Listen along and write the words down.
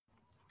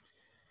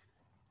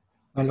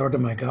My Lord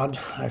and my God,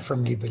 I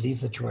firmly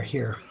believe that you are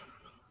here,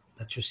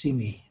 that you see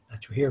me,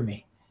 that you hear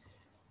me.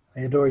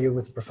 I adore you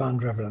with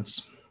profound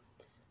reverence.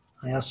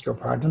 I ask your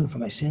pardon for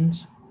my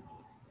sins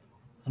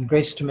and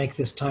grace to make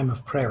this time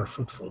of prayer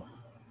fruitful.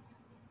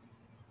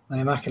 My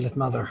Immaculate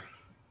Mother,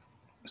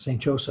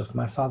 Saint Joseph,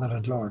 my Father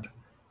and Lord,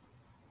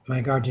 my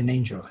guardian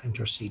angel,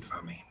 intercede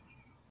for me.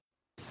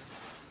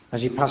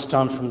 As he passed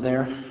on from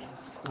there,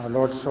 our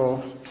Lord saw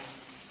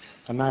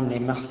a man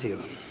named Matthew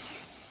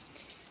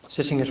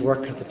sitting at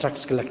work at the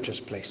tax collector's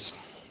place.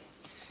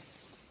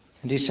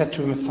 And he said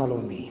to him, "Follow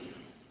me."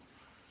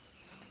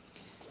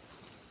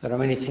 There are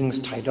many things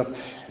tied up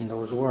in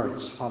those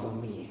words, "follow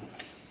me."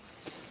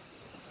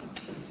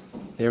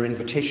 They're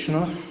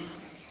invitational,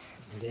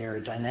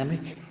 they're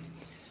dynamic,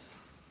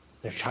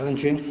 they're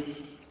challenging.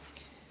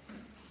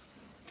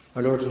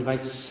 Our Lord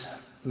invites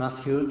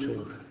Matthew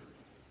to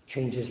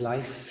change his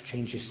life,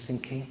 change his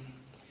thinking,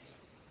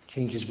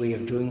 change his way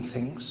of doing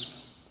things,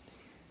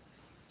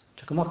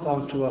 to come up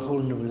onto a whole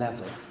new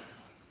level,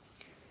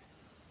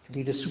 to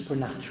lead a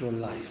supernatural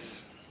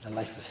life, a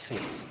life of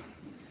faith.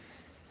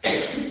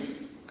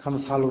 Come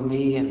follow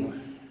me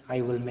and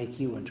I will make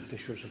you into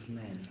fishers of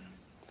men.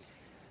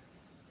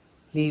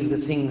 Leave the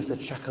things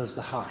that shackle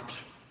the heart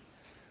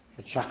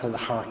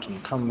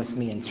and come with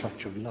me in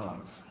search of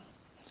love.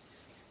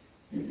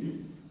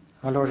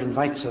 Our Lord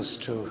invites us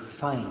to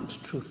find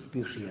truth,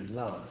 beauty and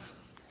love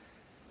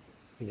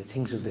in the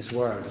things of this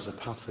world as a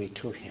pathway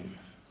to him.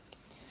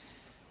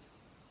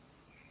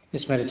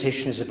 This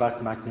meditation is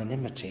about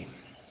magnanimity.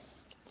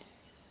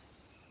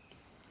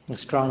 The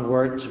strong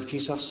words of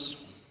Jesus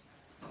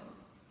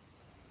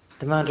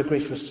demand a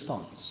great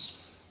response.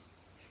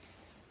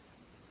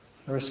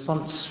 A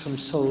response from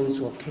souls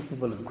who are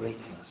capable of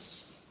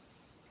greatness.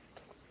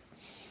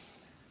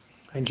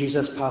 When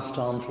Jesus passed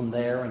on from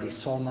there and he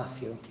saw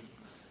Matthew,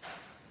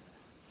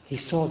 he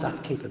saw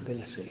that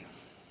capability.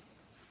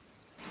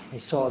 He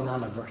saw a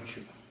man of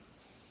virtue.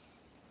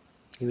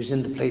 He was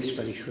in the place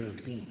where he should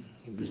have been.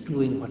 He was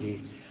doing what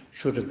he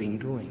should have been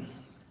doing.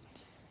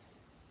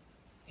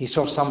 He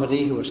saw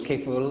somebody who was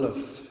capable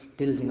of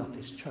building up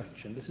his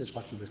church, and this is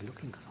what he was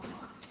looking for.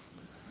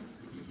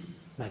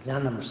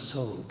 Magnanimous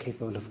soul,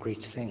 capable of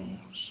great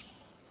things.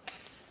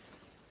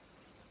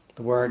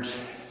 The word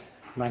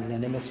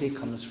magnanimity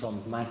comes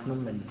from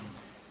magnum in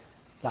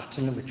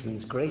Latin, which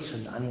means great,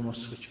 and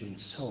animus, which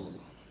means soul.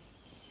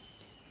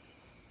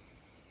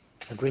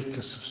 A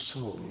greatness of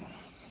soul.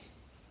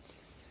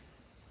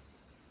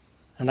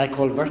 And I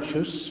call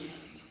virtues,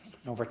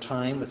 over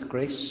time with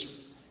grace,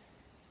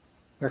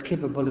 we're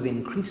capable of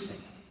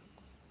increasing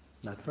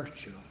that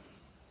virtue,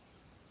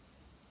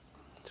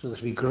 so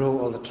that we grow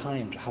all the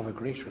time to have a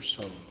greater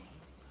soul.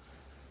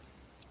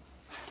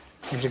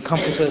 It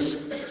encompasses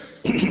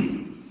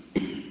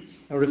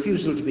a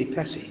refusal to be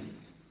petty,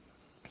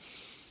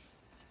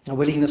 a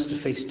willingness to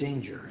face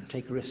danger and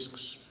take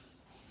risks,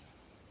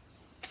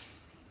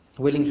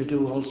 willing to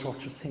do all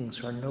sorts of things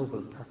for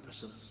noble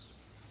purposes,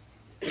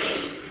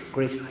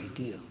 great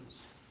ideals.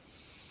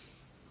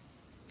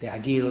 The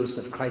ideals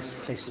that Christ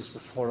places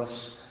before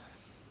us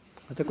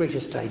are the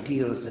greatest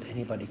ideals that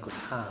anybody could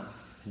have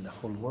in the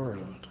whole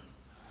world.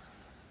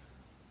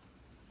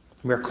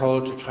 We're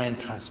called to try and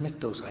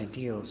transmit those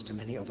ideals to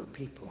many other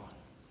people.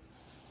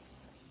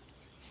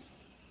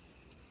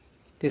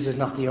 This is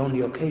not the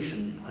only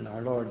occasion when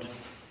our Lord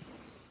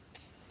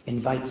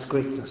invites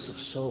greatness of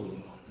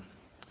soul.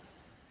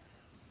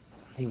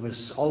 He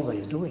was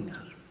always doing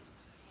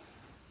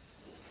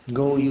that.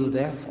 Go you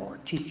therefore,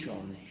 teach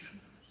all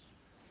nations.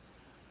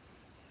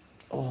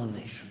 All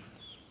nations.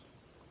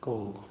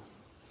 Go.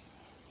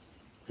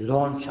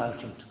 Launch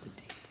out into the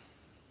deep.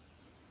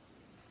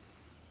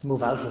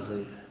 Move out of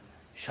the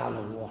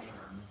shallow water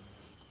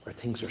where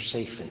things are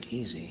safe and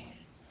easy.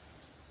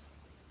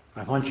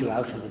 I want you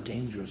out in the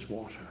dangerous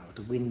water with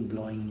the wind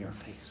blowing in your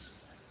face,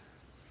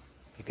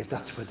 because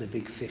that's where the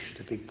big fish,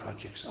 the big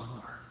projects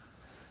are.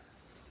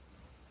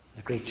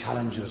 The great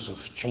challenges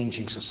of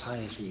changing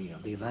society,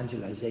 of the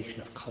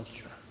evangelization of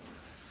culture,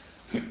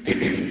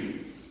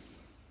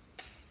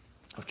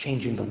 of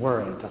changing the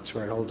world, that's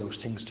where all those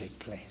things take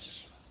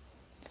place.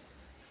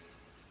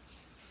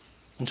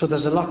 And so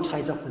there's a lot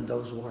tied up in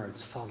those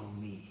words, follow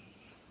me.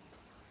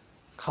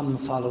 Come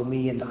follow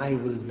me and I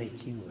will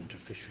make you into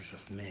fishers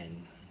of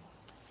men.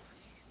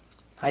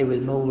 I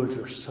will mold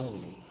your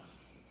soul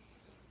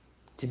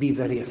to be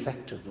very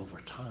effective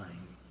over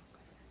time,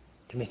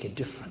 to make a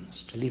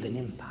difference, to leave an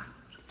impact.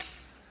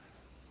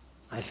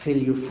 I fill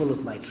you full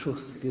of my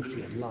truth,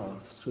 beauty and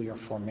love through your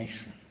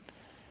formation,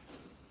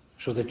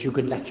 so that you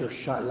can let your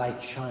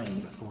light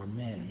shine before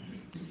men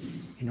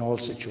in all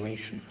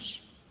situations.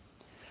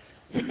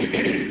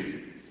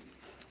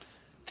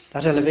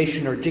 That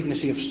elevation or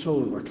dignity of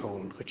soul, we're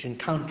told, which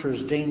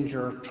encounters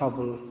danger,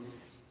 trouble,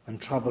 and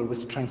trouble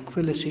with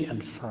tranquility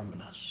and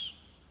firmness,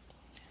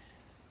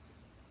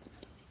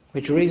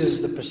 which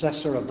raises the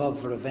possessor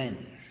above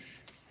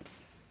revenge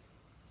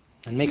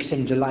and makes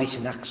him delight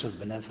in acts of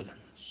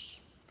benevolence,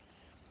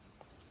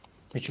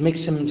 which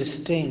makes him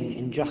disdain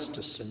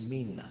injustice and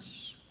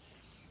meanness,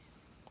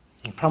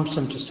 and prompts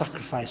them to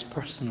sacrifice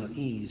personal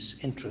ease,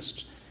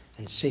 interest,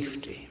 and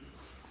safety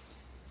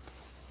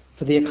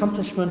for the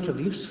accomplishment of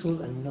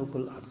useful and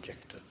noble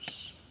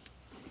objectives.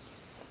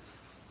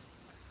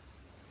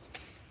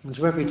 And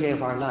so every day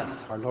of our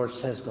life, our Lord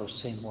says those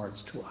same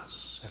words to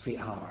us. Every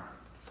hour,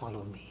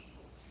 follow me.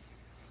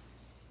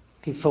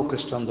 Keep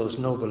focused on those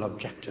noble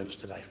objectives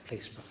that I've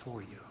placed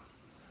before you.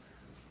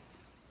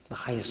 The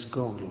highest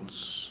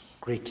goals,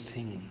 great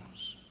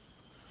things.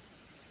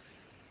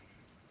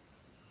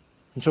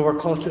 And so we're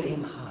called to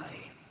aim high.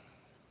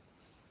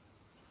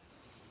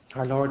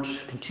 Our Lord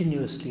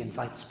continuously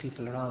invites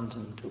people around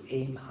him to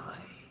aim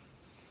high.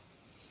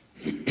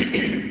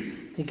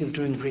 Think of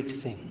doing great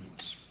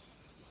things.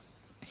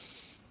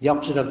 The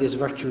opposite of this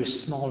virtue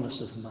is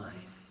smallness of mind,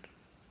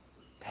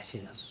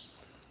 pettiness.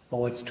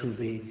 Oh, it's too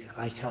big.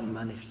 I can't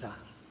manage that.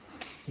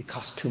 It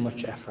costs too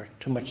much effort,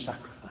 too much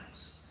sacrifice.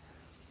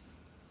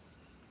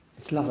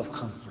 It's love of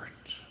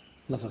comfort,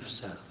 love of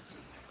self,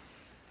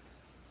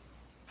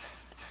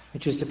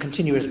 which is the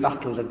continuous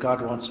battle that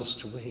God wants us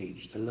to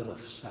wage, the love of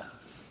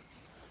self.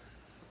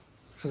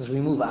 So as we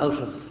move out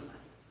of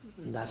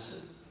that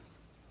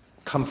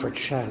comfort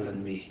shell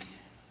and we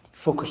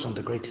focus on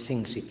the great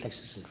things he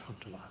places in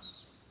front of us.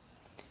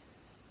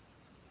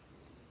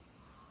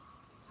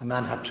 A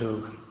man had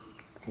to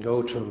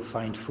go to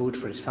find food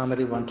for his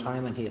family one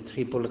time, and he had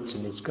 3 bullets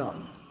in his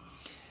gun.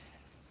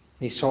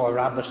 He saw a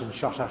rabbit and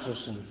shot at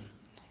it, and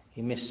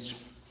he missed.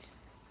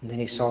 And then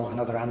he saw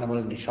another animal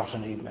and he shot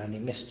and he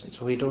missed. And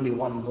so he had only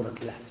 1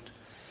 bullet left.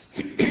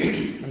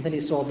 And then he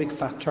saw a big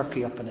fat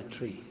turkey up in a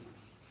tree.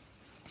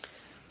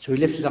 So he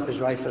lifted up his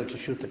rifle to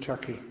shoot the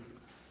turkey.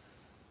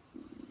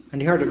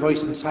 And he heard a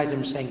voice inside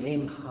him saying,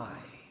 aim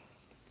high.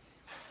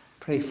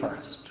 Pray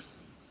first.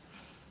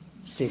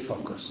 Stay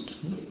focused.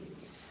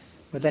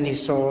 But then he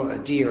saw a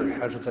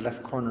deer out of the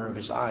left corner of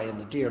his eye, and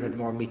the deer had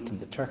more meat than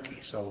the turkey.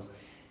 So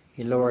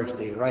he lowered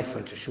the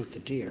rifle to shoot the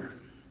deer.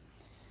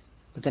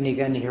 But then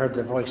again he heard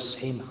the voice,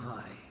 aim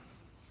high.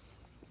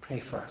 Pray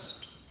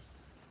first.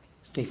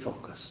 Stay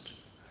focused.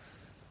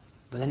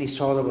 But then he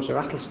saw there was a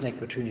rattlesnake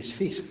between his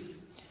feet.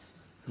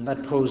 And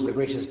that posed the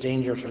greatest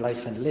danger to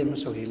life and limb,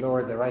 so he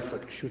lowered the rifle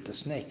to shoot the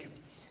snake.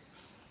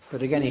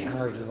 But again he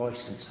heard a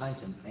voice inside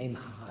him, aim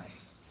high.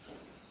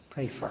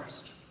 Pray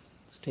first.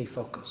 Stay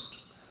focused.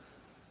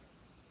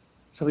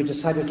 So he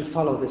decided to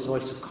follow this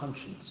voice of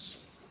conscience.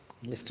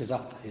 He lifted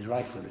up his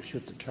rifle to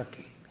shoot the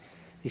turkey.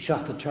 He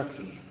shot the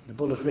turkey. The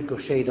bullet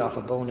ricocheted off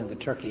a bone in the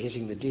turkey,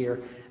 hitting the deer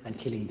and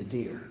killing the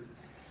deer.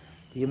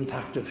 The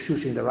impact of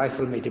shooting the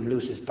rifle made him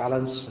lose his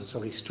balance, and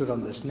so he stood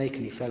on the snake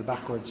and he fell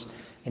backwards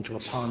into a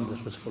pond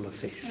that was full of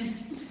fish.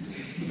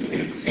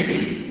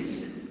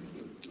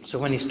 So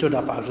when he stood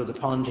up out of the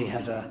pond, he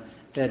had a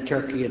dead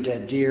turkey, a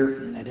dead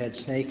deer, a dead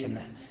snake, and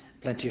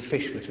plenty of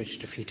fish with which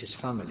to feed his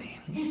family.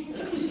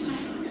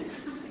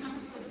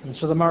 And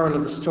so the moral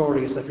of the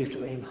story is that we have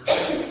to aim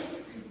high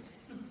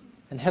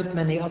and help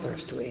many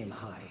others to aim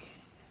high,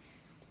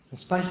 in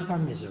spite of our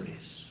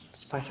miseries, in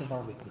spite of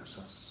our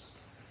weaknesses.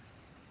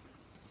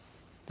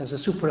 There's a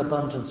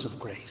superabundance of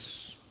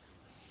grace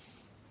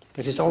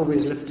that is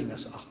always lifting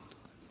us up,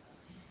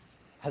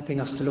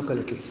 helping us to look a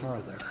little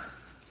further,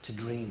 to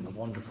dream of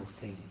wonderful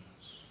things.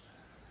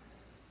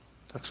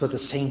 That's what the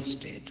saints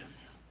did.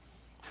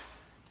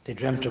 They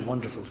dreamt of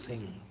wonderful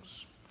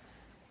things.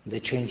 They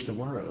changed the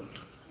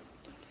world.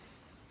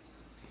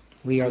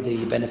 We are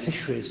the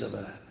beneficiaries of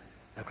a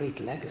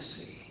great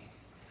legacy.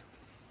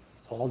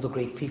 All the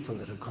great people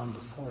that have gone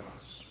before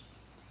us.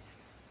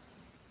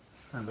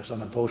 I was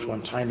on a boat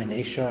one time in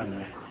Asia, and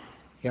a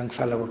young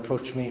fellow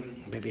approached me,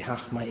 maybe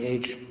half my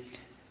age.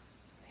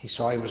 He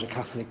saw I was a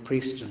Catholic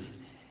priest, and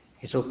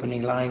his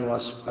opening line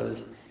was, well,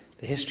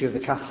 the history of the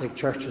Catholic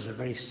Church is a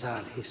very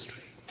sad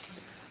history.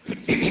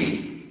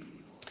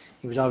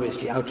 He was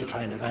obviously out to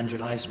try and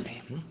evangelize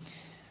me.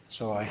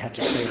 So I had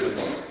to say,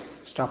 well,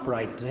 stop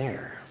right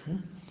there.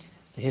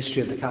 The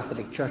history of the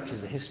Catholic Church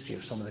is the history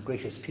of some of the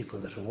greatest people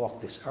that have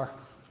walked this earth.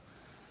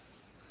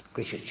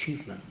 Great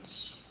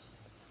achievements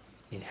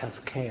in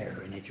health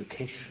care, in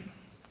education,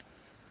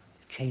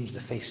 changed the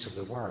face of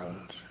the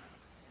world.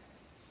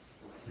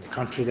 In the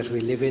country that we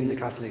live in, the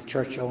Catholic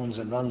Church owns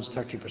and runs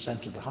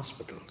 30% of the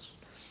hospitals,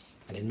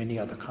 and in many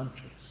other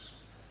countries,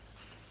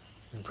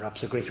 and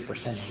perhaps a greater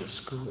percentage of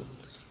schools.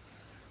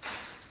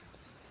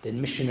 The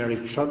missionary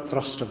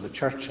thrust of the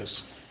Church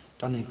has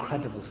done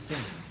incredible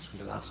things in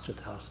the last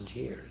 2,000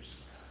 years,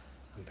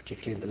 and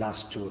particularly in the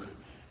last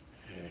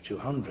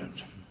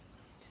 200.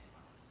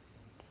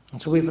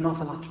 And so we have an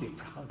awful lot to be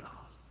proud of.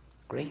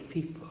 Great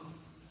people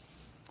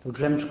who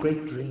dreamt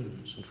great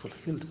dreams and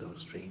fulfilled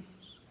those dreams.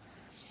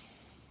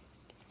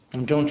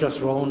 And don't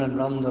just own and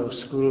run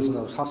those schools and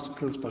those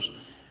hospitals, but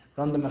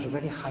run them at a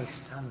very high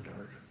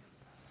standard.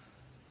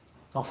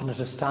 Often at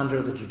a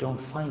standard that you don't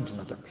find in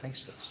other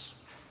places.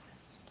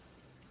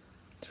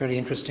 It's very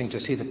interesting to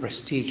see the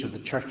prestige of the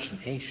church in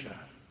Asia.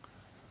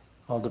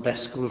 All the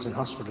best schools and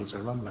hospitals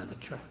are run by the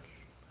church.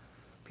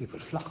 People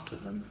flock to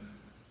them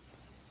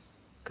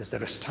because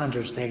there are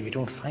standards there you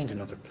don't find in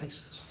other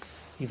places,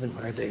 even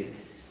where the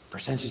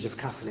percentage of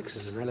Catholics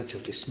is a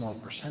relatively small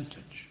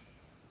percentage.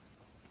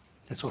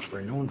 That's what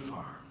we're known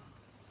for.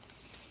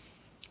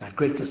 That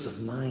greatness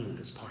of mind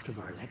is part of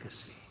our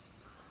legacy.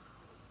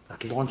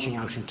 That launching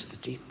out into the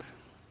deep.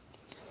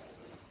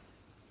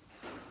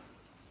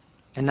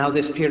 And now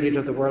this period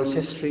of the world's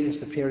history is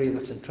the period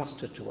that's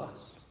entrusted to us.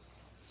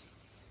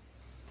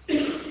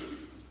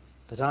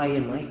 That I,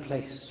 in my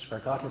place,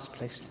 where God has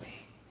placed me,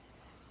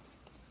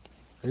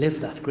 live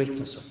that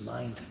greatness of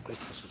mind and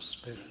greatness of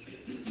spirit.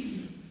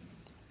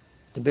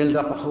 To build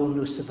up a whole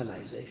new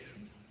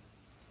civilization.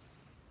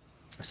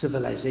 A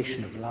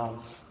civilization of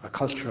love, a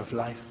culture of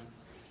life.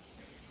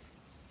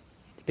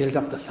 To build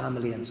up the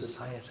family and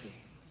society.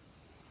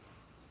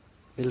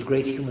 Build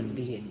great human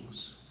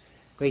beings.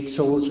 Great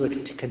souls who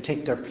can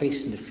take their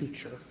place in the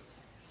future.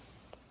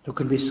 Who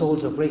can be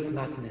souls of great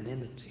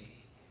magnanimity.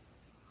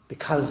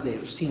 Because they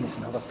have seen it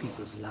in other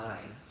people's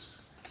lives.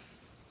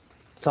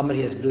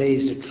 Somebody has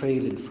blazed a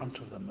trail in front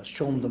of them, has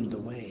shown them the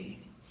way.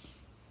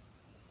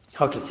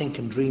 How to think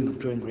and dream of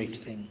doing great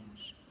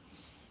things.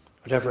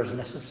 Whatever is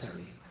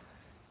necessary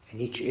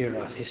in each era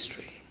of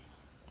history.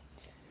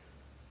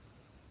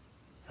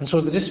 And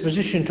so the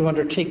disposition to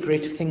undertake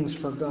great things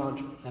for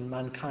God and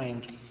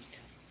mankind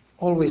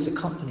always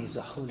accompanies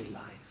a holy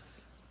life.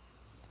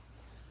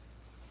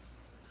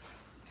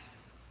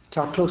 It's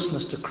our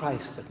closeness to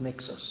Christ that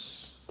makes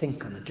us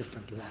think on a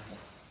different level.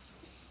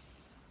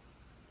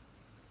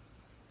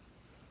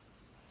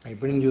 I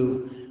bring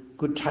you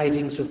good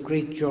tidings of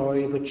great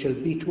joy, which shall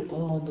be to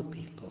all the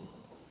people.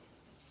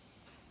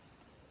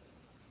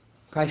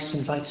 Christ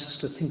invites us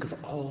to think of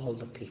all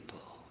the people,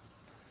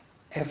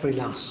 every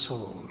last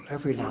soul,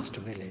 every last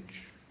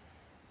village,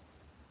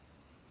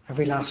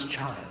 every last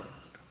child.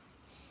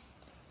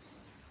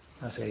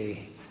 At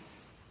an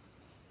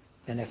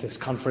ethics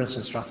conference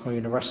in Strathmore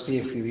University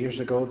a few years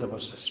ago, there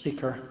was a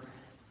speaker,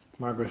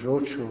 Margaret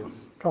Roach, who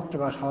talked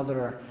about how there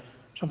are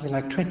something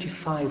like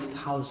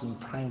 25,000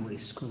 primary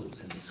schools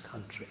in this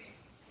country.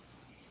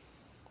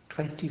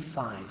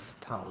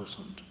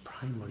 25,000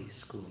 primary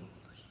schools.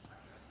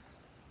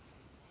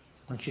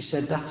 And she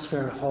said that's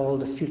where all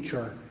the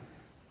future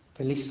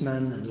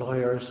policemen and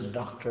lawyers and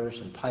doctors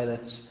and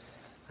pilots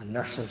and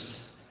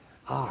nurses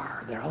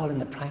are. They're all in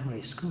the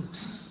primary schools.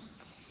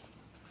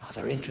 Oh,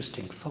 they're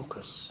interesting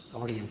focus,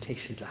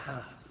 orientation to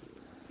have.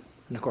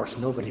 And of course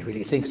nobody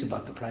really thinks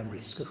about the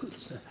primary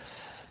schools.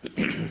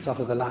 It's sort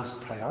of the last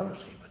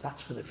priority, but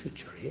that's where the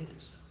future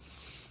is.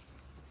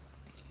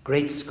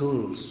 Great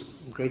schools,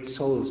 great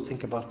souls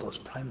think about those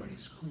primary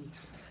schools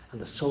and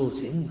the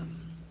souls in them,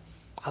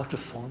 how to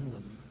form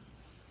them,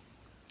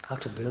 how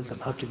to build them,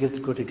 how to give the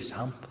good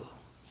example,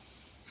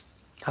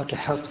 how to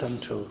help them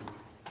to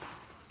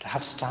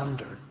have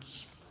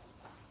standards.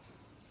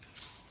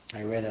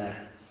 I read a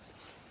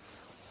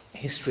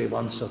history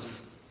once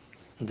of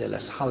the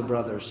LaSalle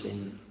brothers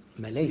in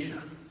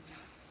Malaysia.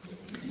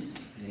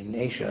 In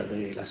Asia,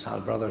 the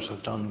LaSalle brothers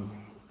have done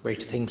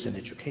great things in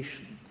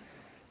education.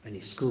 Many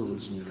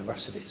schools and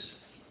universities.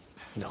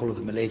 In the whole of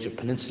the Malaysia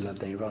Peninsula,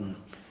 they run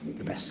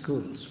the best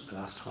schools for the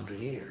last 100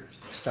 years.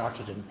 They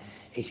started in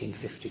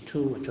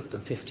 1852. It took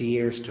them 50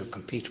 years to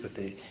compete with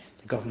the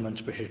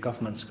British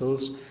government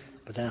schools.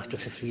 But then after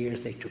 50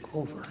 years, they took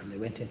over and they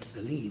went into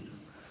the lead.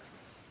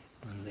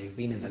 And they've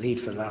been in the lead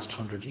for the last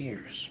 100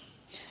 years.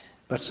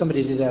 But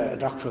somebody did a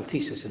doctoral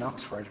thesis in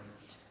Oxford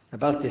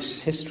about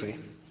this history.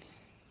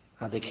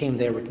 They came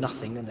there with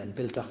nothing and then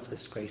built up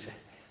this great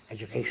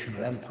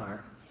educational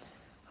empire.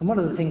 And one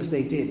of the things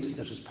they did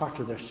that was part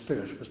of their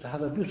spirit was to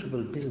have a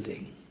beautiful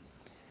building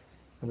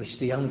in which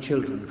the young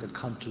children could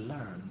come to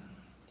learn.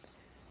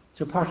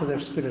 So part of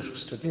their spirit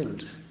was to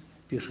build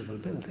beautiful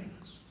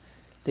buildings.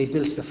 They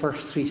built the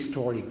first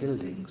 3-story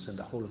buildings in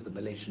the whole of the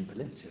Malaysian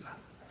Peninsula.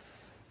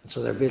 And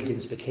so their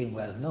buildings became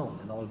well known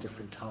in all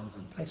different towns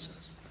and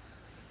places.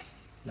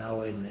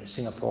 Now in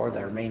Singapore,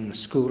 their main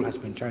school has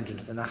been turned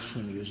into the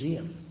National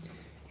Museum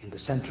in the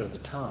centre of the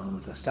town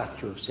with a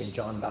statue of St.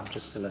 John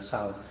Baptist de La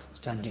Salle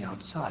standing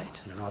outside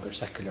in a rather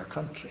secular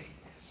country,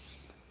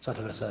 sort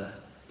of as a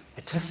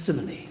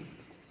testimony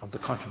of the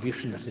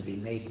contribution that had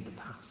been made in the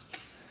past.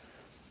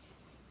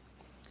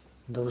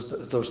 Those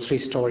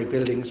 3-story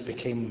buildings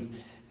became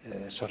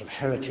sort of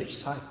heritage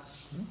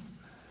sites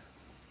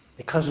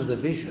because of the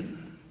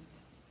vision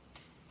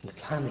and the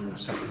planning of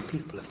certain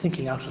people, of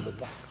thinking out of the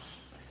box,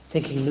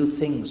 thinking new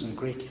things and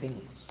great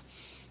things,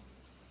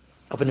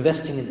 of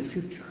investing in the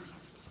future,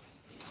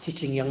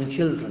 teaching young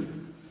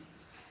children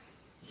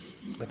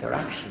with their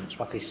actions,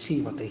 what they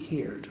see, what they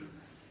hear,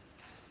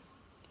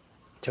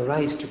 to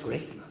rise to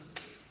greatness,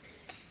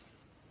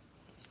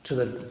 so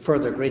that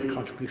further great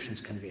contributions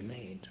can be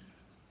made.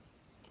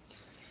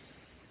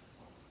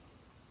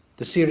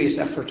 The serious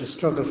effort to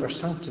struggle for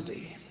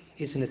sanctity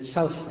is in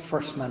itself the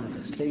first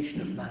manifestation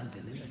of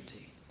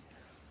magnanimity.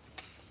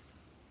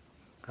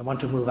 I want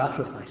to move out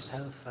of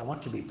myself. I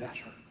want to be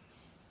better.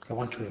 I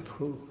want to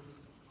improve.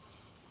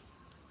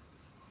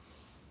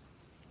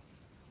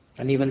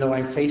 And even though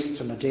I'm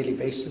faced on a daily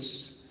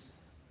basis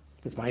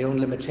with my own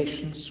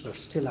limitations, well,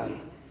 still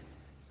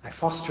I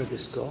foster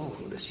this goal,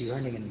 this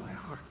yearning in my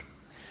heart,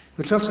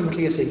 which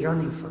ultimately is a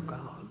yearning for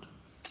God.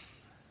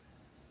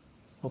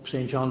 Pope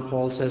St. John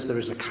Paul says there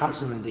is a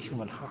chasm in the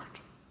human heart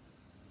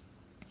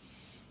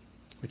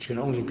which can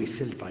only be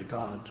filled by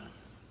God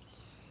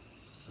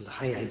and the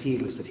high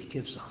ideals that he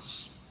gives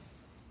us.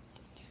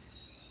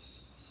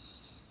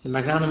 The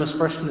magnanimous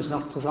person is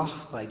not put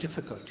off by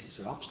difficulties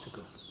or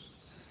obstacles.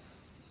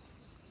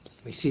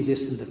 We see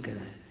this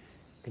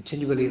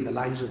continually in the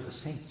lives of the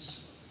saints.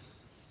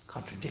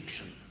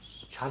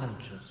 Contradictions,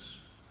 challenges,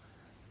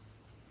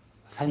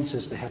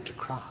 offences they had to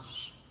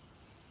cross.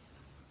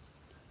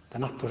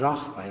 They're not put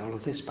off by all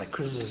of this, by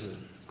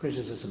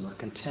criticism or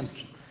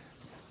contempt,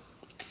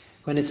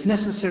 when it's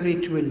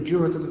necessary to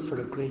endure them for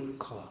a great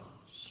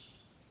cause.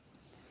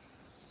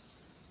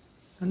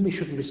 And we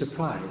shouldn't be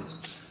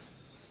surprised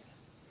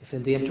if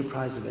in the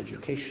enterprise of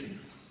education,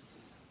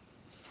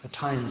 at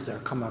times there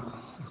come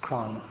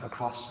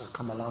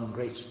along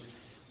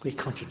great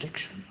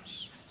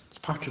contradictions. It's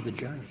part of the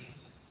journey.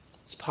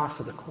 It's part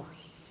of the course.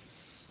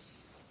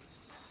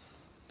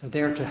 They're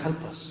there to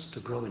help us to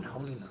grow in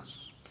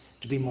holiness,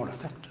 to be more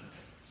effective.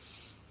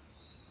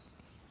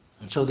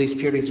 And so these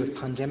periods of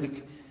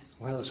pandemic,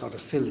 well, sort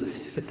of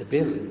fit the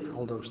bill in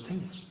all those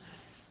things.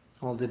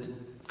 All the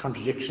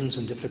contradictions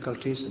and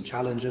difficulties and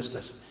challenges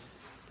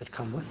that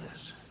come with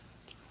it.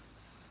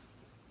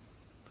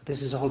 But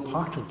this is all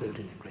part of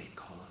building a great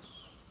cause.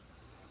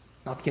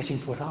 Not getting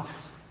put off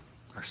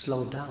or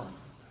slowed down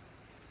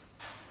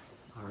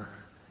or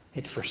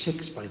hit for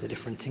six by the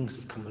different things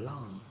that come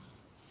along.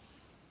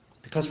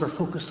 Because we're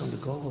focused on the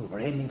goal, we're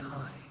aiming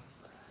high.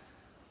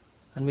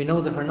 And we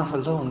know that we're not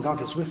alone,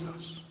 God is with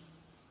us.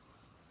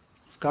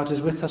 If God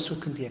is with us, who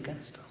can be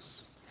against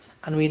us?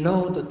 And we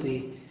know that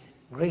the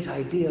great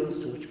ideals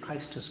to which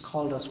Christ has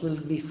called us will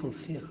be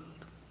fulfilled.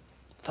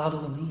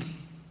 Follow me.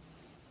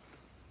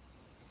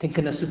 Think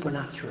in a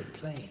supernatural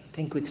plane.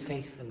 Think with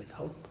faith and with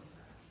hope.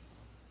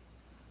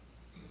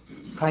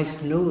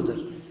 Christ knew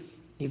that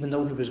even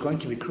though he was going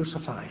to be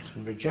crucified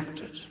and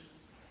rejected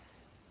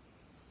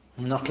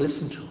and not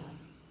listened to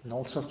in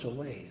all sorts of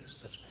ways,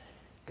 that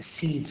the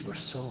seeds were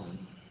sown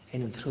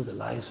in and through the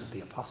lives of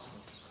the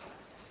apostles.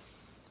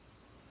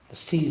 The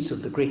seeds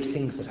of the great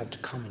things that had to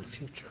come in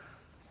future.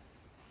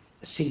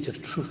 The seeds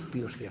of truth,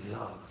 beauty, and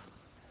love,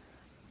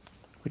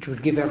 which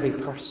would give every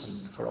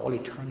person for all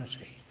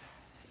eternity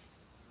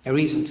a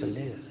reason to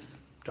live,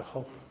 to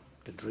hope,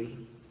 to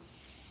dream,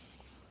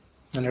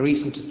 and a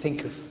reason to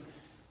think of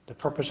the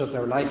purpose of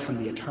their life and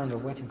the eternal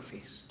wedding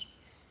feast.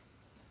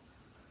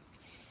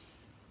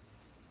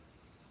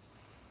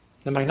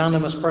 The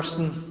magnanimous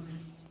person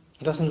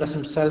doesn't let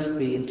himself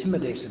be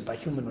intimidated by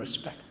human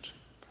respect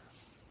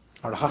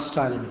or a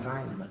hostile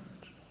environment.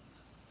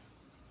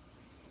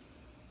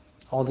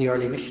 All the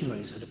early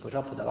missionaries had to put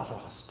up with a lot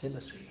of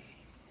hostility,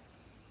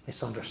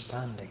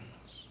 misunderstandings.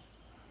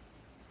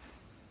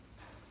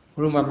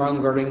 Rumour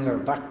mongering or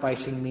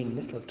backbiting mean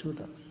little to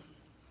them.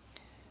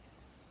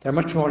 They're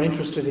much more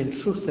interested in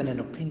truth than in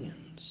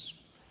opinions,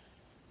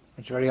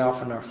 which very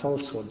often are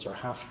falsehoods or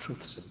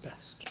half-truths at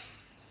best.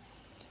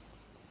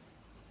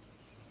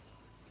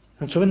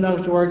 And so in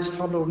those words,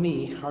 follow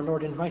me, our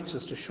Lord invites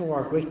us to show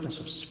our greatness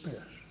of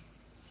spirit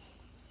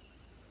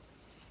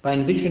by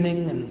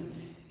envisioning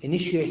and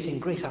initiating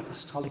great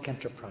apostolic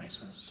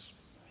enterprises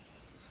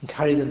and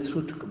carry them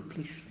through to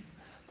completion.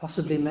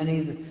 Possibly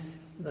many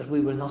that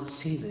we will not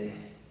see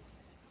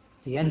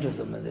the end of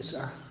them in this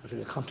earth, but we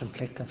will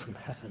contemplate them from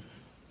heaven.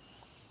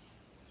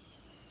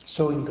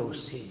 Sowing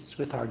those seeds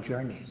with our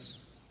journeys,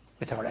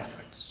 with our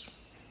efforts,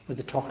 with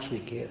the talks we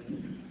give,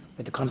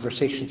 with the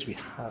conversations we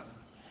have,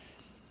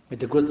 with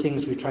the good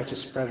things we try to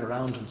spread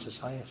around in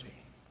society.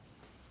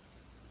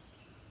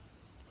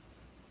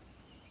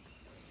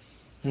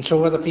 And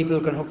so other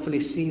people can hopefully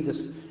see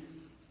that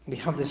we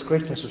have this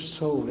greatness of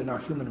soul in our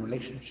human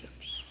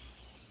relationships,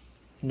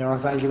 in our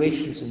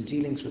evaluations and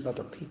dealings with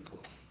other people.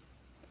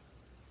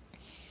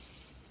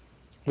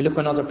 We look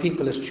on other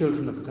people as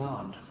children of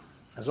God,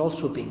 as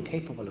also being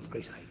capable of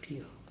great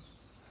ideals.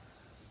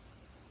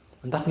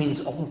 And that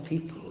means all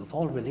people, of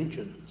all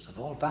religions, of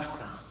all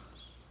backgrounds.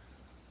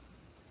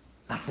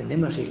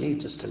 Magnanimity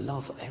leads us to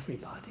love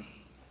everybody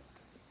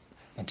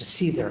and to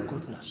see their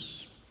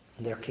goodness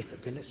and their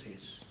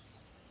capabilities.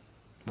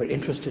 We're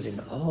interested in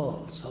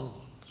all souls.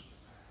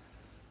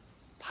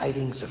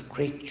 Tidings of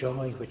great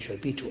joy which shall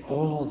be to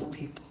all the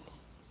people.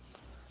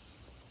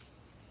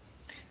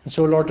 And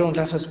so, Lord, don't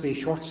let us be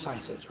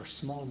short-sighted or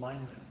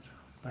small-minded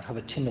or have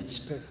a timid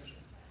spirit.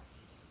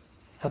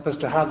 Help us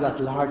to have that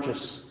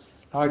largeness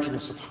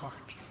of heart.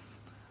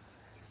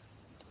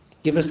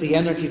 Give us the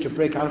energy to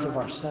break out of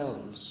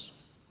ourselves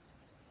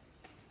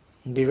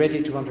and be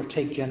ready to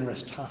undertake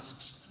generous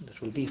tasks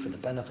that will be for the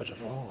benefit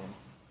of all.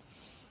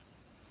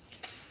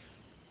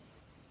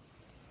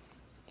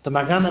 The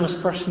magnanimous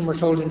person, we're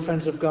told in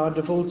Friends of God,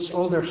 devotes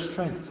all their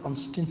strength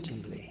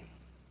unstintingly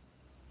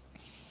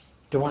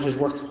to what is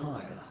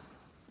worthwhile.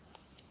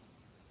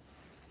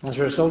 As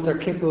a result, they're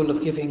capable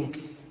of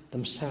giving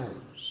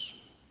themselves.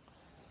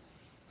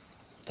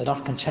 They're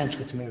not content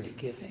with merely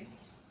giving.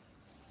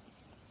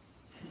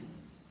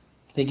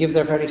 They give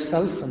their very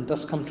self and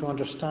thus come to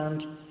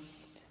understand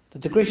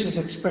that the greatest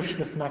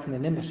expression of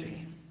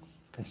magnanimity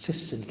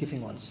consists in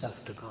giving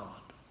oneself to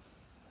God.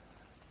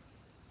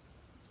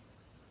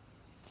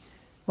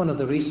 One of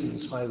the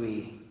reasons why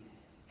we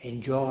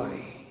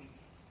enjoy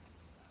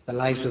the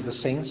lives of the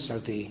saints are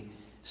the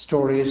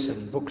stories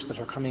and books that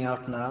are coming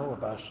out now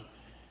about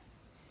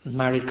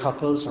married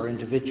couples or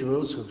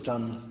individuals who've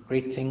done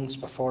great things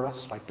before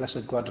us, like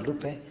Blessed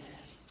Guadalupe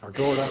or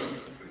Dora.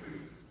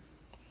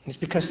 It's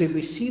because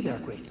we see their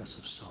greatness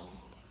of soul.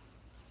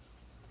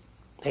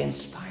 They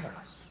inspire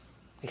us.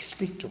 They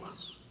speak to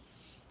us.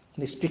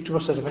 And they speak to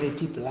us at a very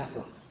deep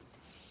level.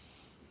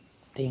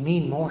 They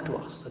mean more to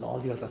us than all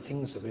the other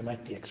things that we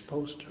might be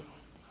exposed to.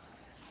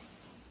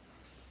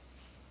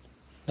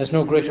 There's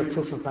no greater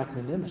proof of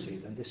magnanimity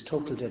than this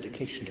total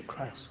dedication to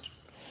Christ.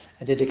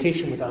 A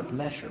dedication without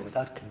measure,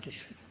 without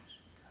conditions.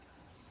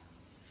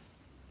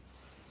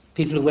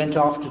 People who went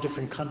off to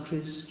different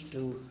countries to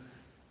do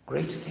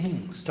great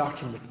things,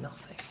 starting with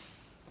nothing.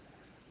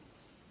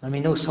 And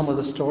we know some of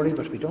the story,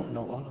 but we don't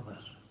know all of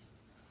it.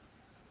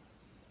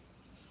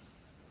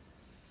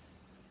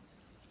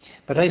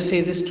 But I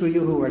say this to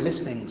you who are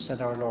listening,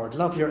 said our Lord,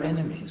 love your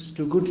enemies,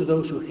 do good to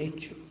those who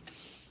hate you,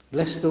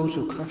 bless those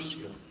who curse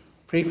you,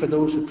 pray for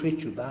those who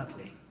treat you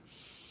badly.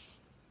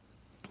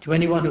 To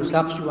anyone who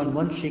slaps you on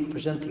one cheek,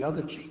 present the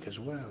other cheek as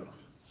well.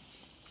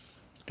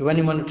 To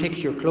anyone who takes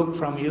your cloak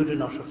from you, do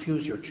not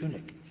refuse your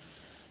tunic.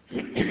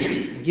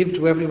 Give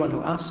to everyone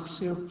who asks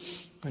you,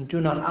 and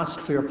do not ask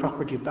for your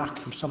property back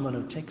from someone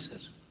who takes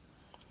it.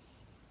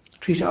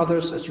 Treat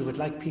others as you would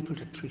like people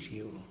to treat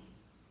you.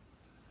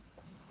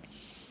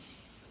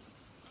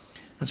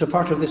 And so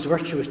part of this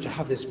virtue is to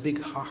have this big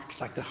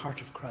heart, like the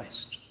heart of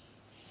Christ.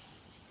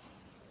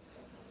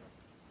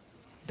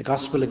 The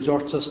gospel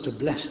exhorts us to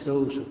bless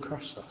those who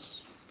curse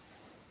us.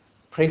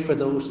 Pray for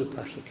those who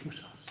persecute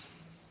us.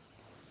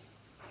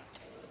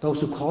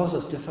 Those who cause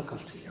us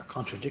difficulty or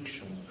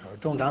contradiction, or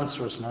don't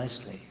answer us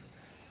nicely,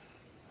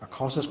 or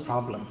cause us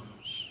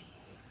problems.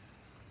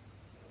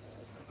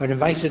 We're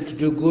invited to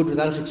do good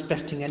without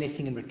expecting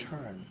anything in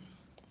return.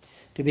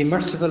 To be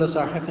merciful as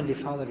our Heavenly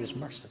Father is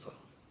merciful.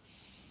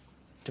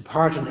 To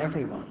pardon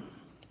everyone.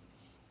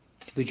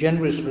 To be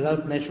generous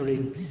without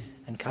measuring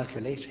and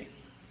calculating.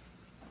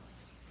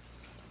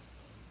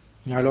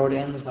 And our Lord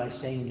ends by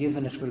saying, give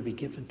and it will be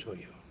given to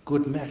you.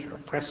 Good measure,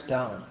 pressed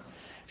down,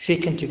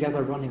 shaken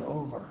together, running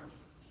over.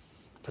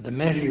 For the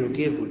measure you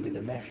give will be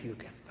the measure you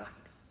get back.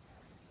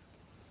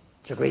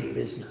 It's a great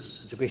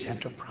business. It's a great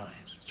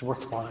enterprise. It's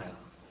worthwhile.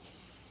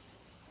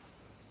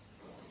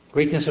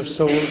 Greatness of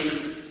soul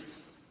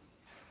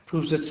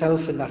proves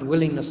itself in that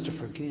willingness to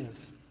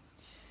forgive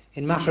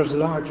in matters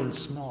large and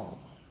small,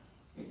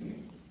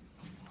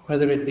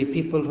 whether it be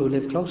people who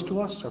live close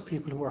to us or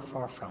people who are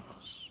far from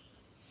us.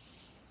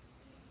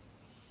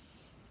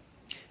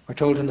 We're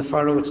told in the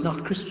Furrow it's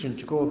not Christian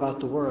to go about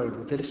the world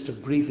with a list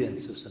of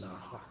grievances in our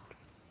heart.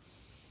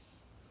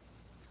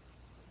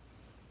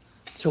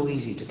 It's so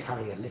easy to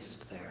carry a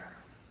list there.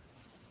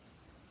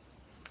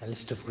 A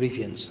list of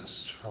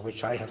grievances for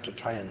which I have to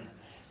try and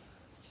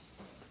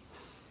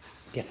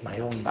get my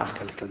own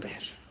back a little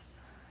bit.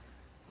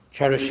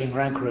 Cherishing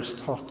rancorous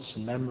thoughts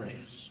and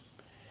memories.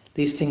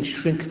 These things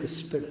shrink the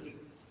spirit.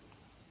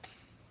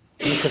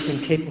 Make us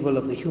incapable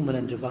of the human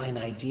and divine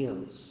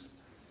ideals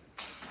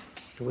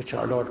to which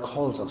our Lord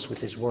calls us with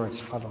his words,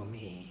 follow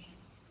me.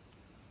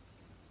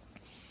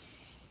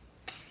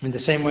 In the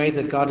same way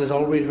that God is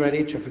always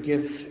ready to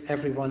forgive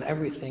everyone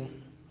everything,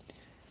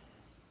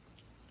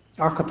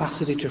 our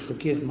capacity to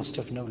forgive must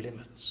have no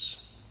limits.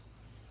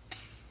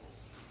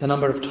 The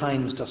number of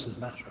times doesn't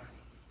matter.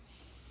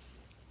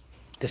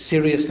 The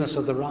seriousness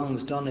of the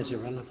wrongs done is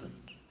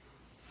irrelevant,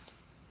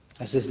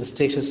 as is the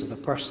status of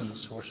the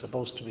persons who are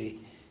supposed to be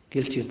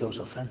guilty of those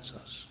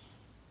offences.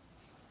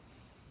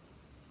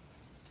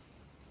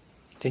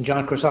 St.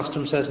 John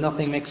Chrysostom says,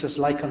 nothing makes us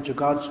like unto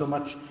God so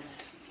much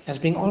as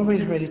being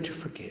always ready to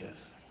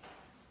forgive.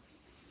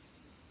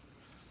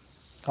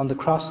 On the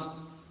cross,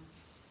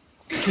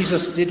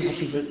 Jesus did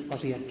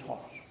what he had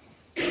taught.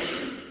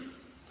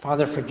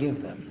 Father,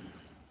 forgive them,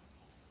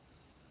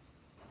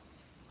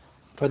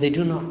 for they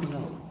do not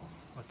know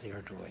what they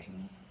are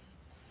doing.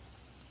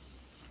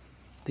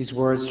 These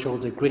words show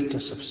the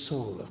greatness of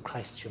soul of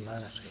Christ's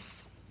humanity.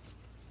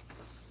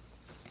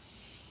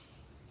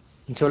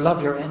 And so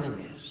love your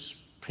enemies.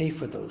 Pray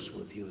for those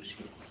who abuse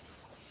you.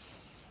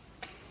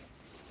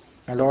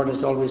 Our Lord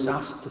has always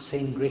asked the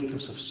same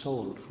greatness of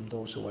soul from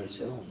those who are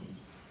his own.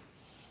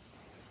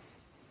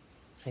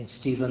 St.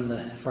 Stephen,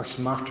 the first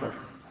martyr,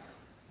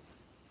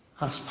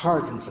 asked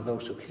pardon for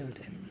those who killed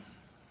him.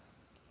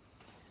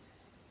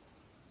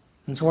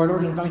 And so our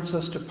Lord invites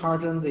us to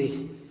pardon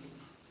the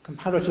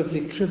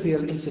comparatively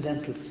trivial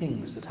incidental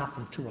things that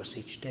happen to us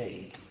each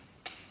day.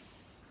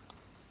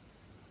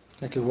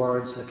 Little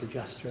words, little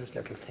gestures,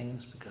 little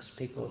things, because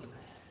people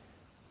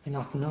may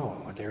not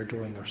know what they're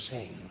doing or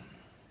saying.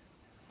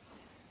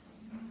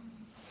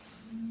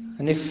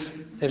 And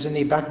if there's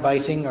any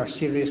backbiting or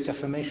serious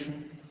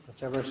defamation,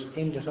 whatever's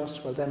aimed at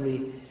us, well then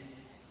we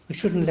We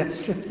shouldn't let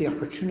slip the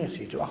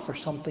opportunity to offer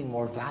something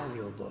more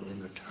valuable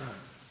in return.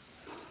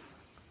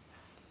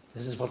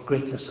 This is what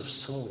greatness of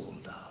soul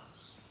does.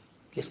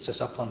 Lifts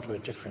us up onto a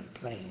different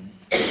plane.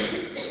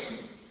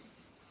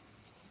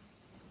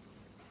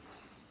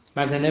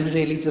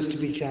 Magnanimity leads us to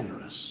be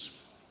generous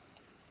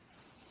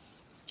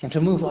and to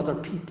move other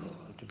people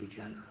to be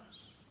generous.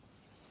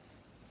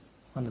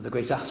 One of the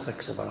great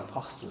aspects of our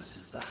apostolate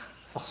is that,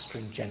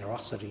 fostering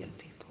generosity in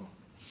people.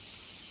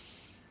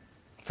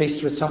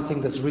 Faced with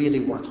something that's really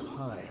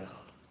worthwhile,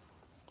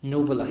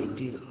 noble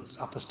ideals,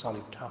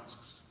 apostolic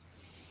tasks.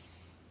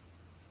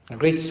 A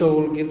great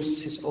soul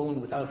gives his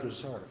own without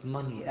reserve,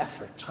 money,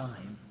 effort,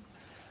 time.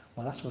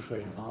 Well, that's what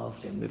we're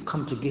involved in. We've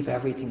come to give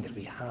everything that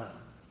we have.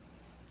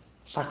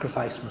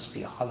 Sacrifice must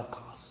be a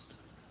holocaust.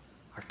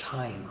 Our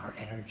time, our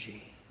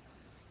energy,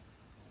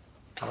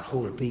 our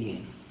whole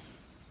being.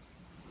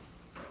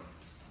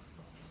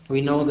 We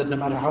know that no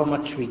matter how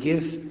much we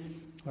give,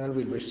 well,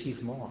 we'll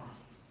receive more.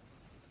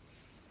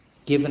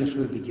 Given it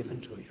will be given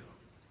to you.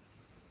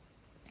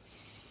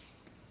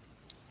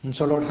 And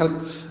so, Lord, help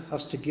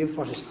us to give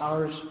what is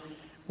ours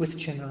with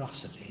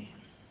generosity.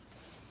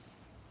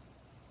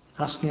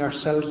 Asking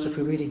ourselves if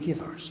we really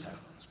give ourselves.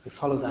 We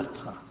follow that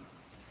path.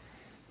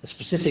 The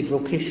specific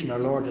vocation our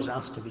Lord has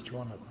asked of each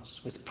one of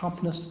us, with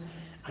promptness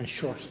and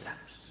short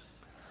steps.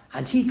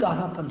 And he got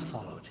up and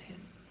followed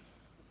him.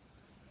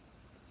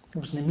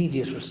 There was an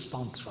immediate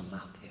response from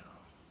Matthew.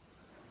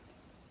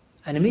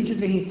 And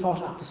immediately he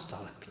thought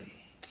apostolically,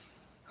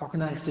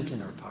 organized a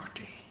dinner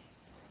party.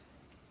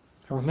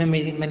 There were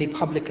many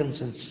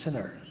publicans and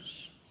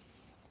sinners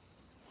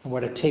who were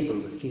at a table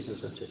with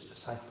Jesus and his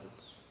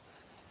disciples.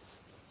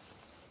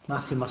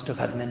 Matthew must have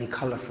had many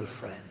colourful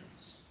friends.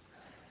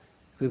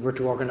 If we were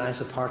to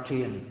organize a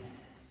party and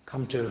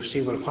come to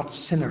see, well, what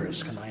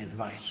sinners can I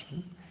invite?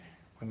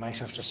 We might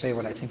have to say,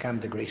 well, I think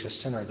I'm the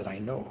greatest sinner that I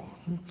know.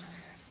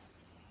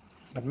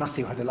 But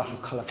Matthew had a lot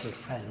of colourful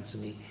friends,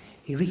 and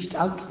he reached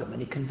out to them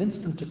and he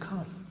convinced them to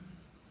come.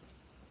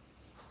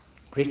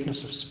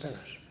 Greatness of spirit.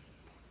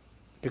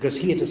 Because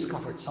he had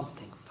discovered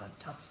something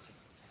fantastic.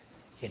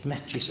 He had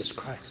met Jesus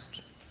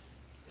Christ.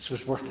 This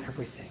was worth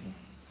everything.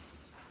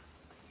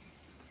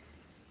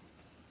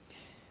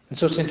 And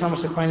so St.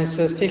 Thomas Aquinas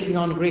says, taking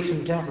on great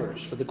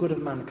endeavours for the good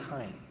of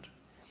mankind,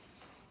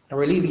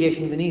 or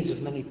alleviating the needs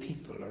of many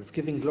people, or of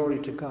giving glory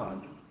to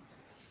God,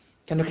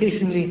 can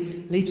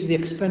occasionally lead to the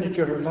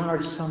expenditure of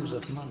large sums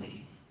of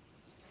money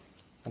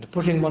and to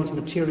putting one's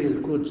material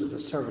goods at the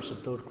service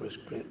of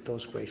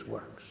those great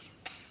works.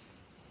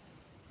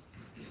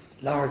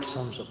 Large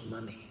sums of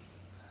money.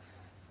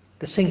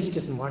 The saints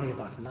didn't worry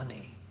about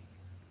money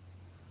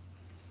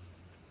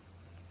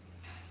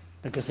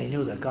because they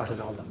knew that God had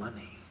all the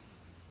money.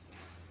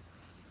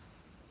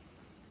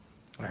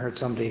 I heard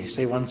somebody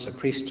say once, a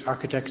priest,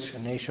 architect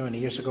in Asia many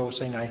years ago,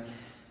 saying, I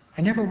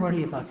never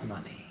worry about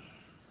money.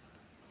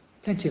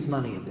 Plenty of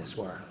money in this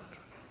world.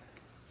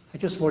 I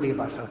just worry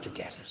about how to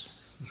get it.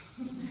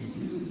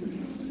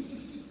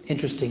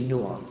 Interesting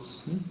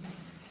nuance.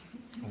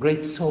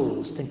 Great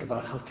souls think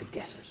about how to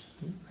get it.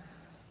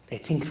 They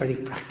think very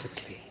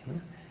practically,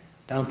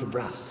 down to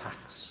brass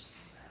tacks.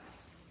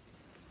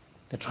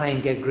 They try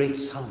and get great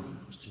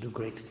sums to do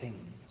great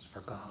things for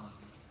God,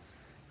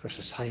 for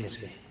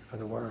society, for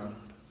the world.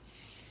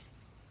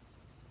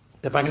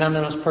 The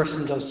magnanimous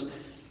person does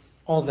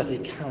all that he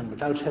can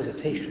without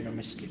hesitation or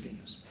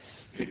misgivings.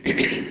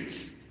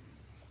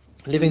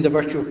 Living the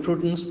virtue of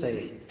prudence,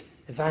 they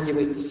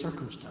evaluate the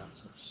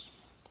circumstances,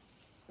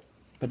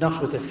 but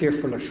not with a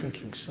fearful or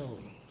shrinking souls.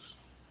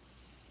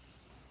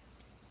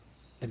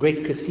 The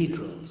great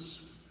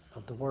cathedrals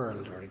of the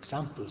world are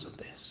examples of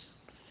this.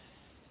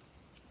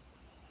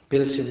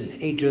 Built in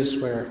ages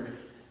where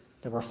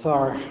there were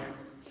far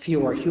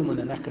fewer human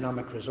and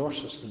economic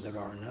resources than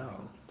there are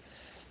now.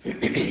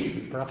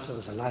 Perhaps there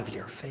was a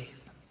livelier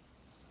faith.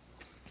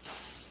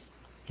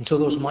 And so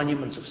those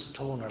monuments of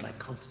stone are like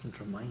constant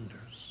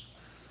reminders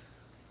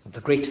of the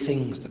great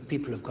things that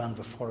people who've gone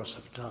before us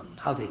have done,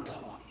 how they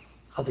thought,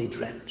 how they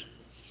dreamt.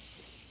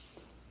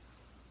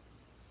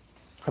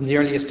 From the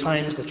earliest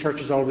times, the Church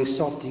has always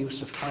sought the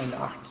use of fine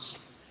arts,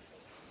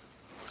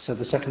 said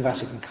the Second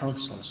Vatican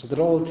Council, so that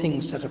all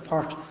things set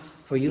apart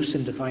for use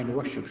in divine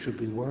worship should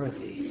be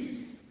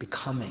worthy,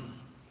 becoming,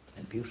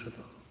 and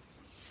beautiful.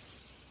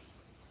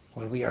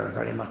 Well, we are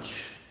very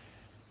much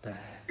the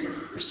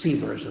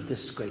receivers of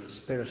this great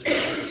spiritual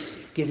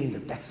legacy, of giving the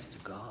best to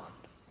God,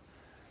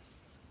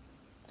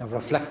 of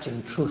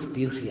reflecting truth,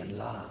 beauty, and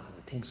love in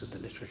the things of the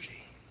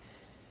liturgy,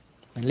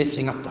 and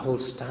lifting up the whole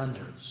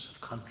standards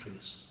of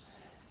countries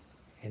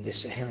in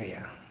this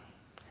area.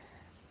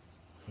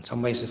 In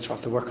some ways, it's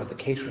what the work of the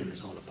catering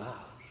is all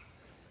about.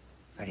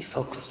 Very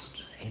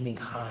focused, aiming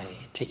high,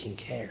 taking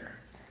care.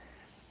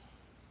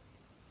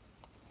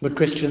 But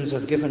Christians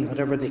have given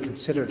whatever they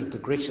considered of the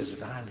greatest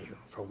value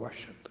for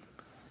worship,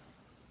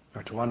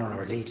 or to honour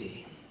Our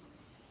Lady.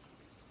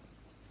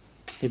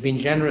 They've been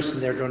generous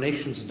in their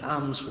donations and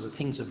alms for the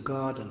things of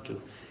God and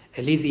to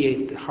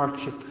alleviate the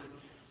hardship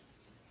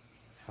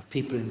of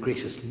people in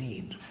greatest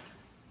need.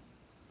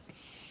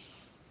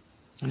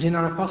 And in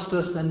our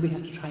apostolate, then we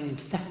have to try and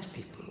infect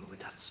people with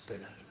that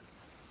spirit.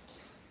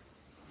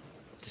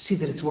 To see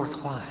that it's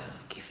worthwhile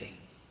giving.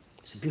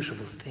 It's a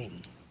beautiful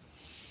thing.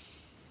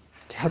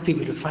 To help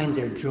people to find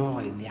their joy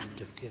in the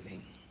act of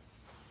giving.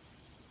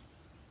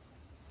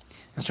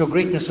 And so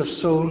greatness of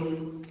soul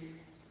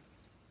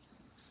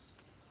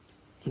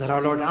that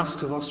our Lord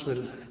asks of us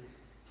will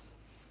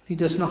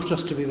lead us not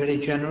just to be very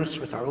generous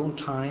with our own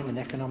time and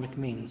economic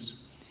means,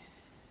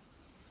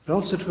 but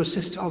also to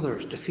assist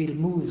others to feel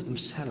moved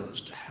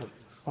themselves to help.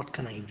 What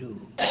can I do?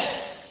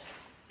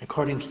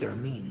 According to their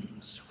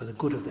means, for the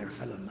good of their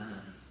fellow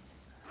man.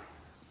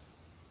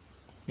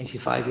 An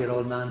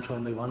 85-year-old man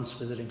told me once,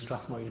 visiting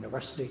Strathmore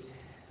University,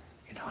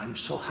 I'm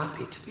so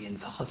happy to be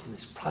involved in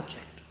this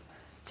project.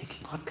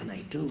 Thinking, what can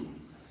I do?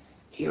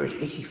 Here at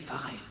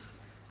 85,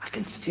 I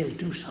can still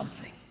do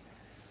something.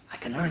 I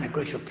can earn a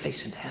greater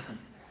place in heaven.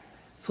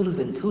 Full of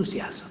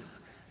enthusiasm.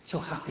 So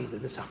happy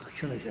that this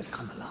opportunity had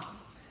come along.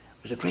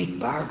 It was a great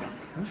bargain.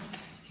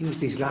 Use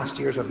these last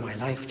years of my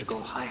life to go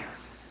higher.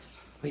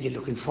 Really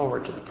looking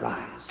forward to the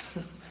prize.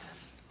 It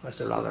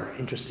was a rather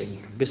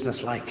interesting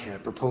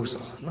business-like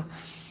proposal.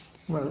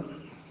 Well,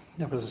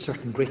 there was a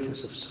certain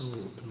greatness of soul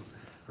to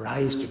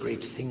rise to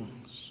great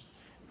things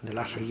in the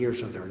latter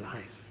years of their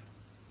life.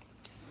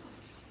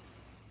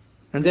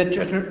 And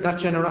that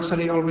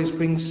generosity always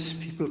brings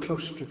people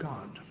closer to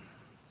God.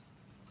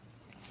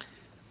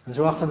 And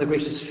so often the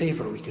greatest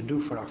favour we can do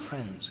for our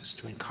friends is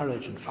to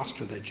encourage and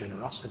foster their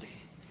generosity.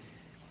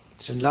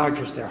 It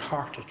enlarges their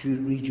heart, it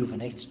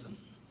rejuvenates them,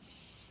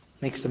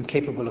 makes them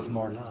capable of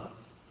more love.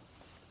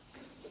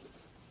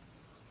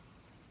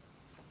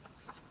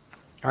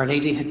 Our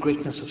Lady had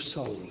greatness of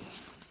soul.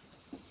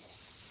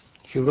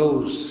 She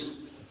rose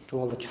to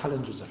all the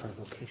challenges of her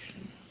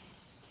vocation.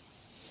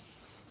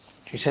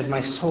 She said,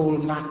 my soul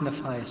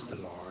magnifies the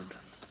Lord,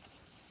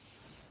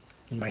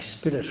 and my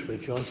spirit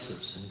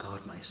rejoices in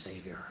God my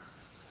Saviour.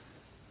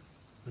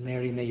 And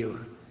Mary, may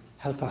you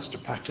help us to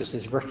practice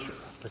this virtue,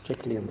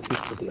 particularly in the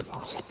feast of the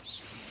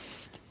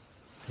Apostles.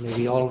 May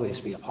we always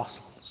be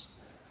apostles,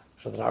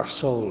 so that our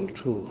soul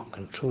too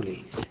can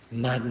truly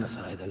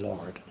magnify the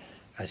Lord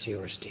as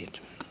yours did.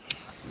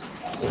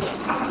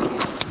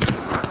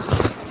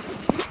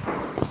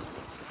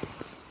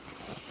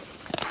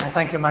 I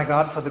thank you, my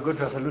God, for the good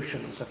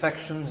resolutions,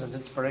 affections, and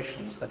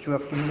inspirations that you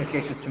have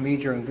communicated to me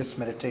during this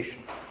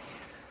meditation.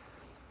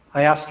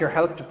 I ask your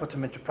help to put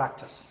them into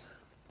practice.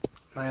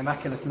 My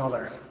Immaculate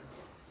Mother,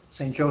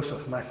 St.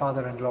 Joseph, my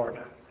Father and Lord,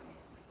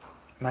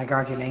 my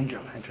guardian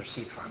angel,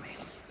 intercede for me.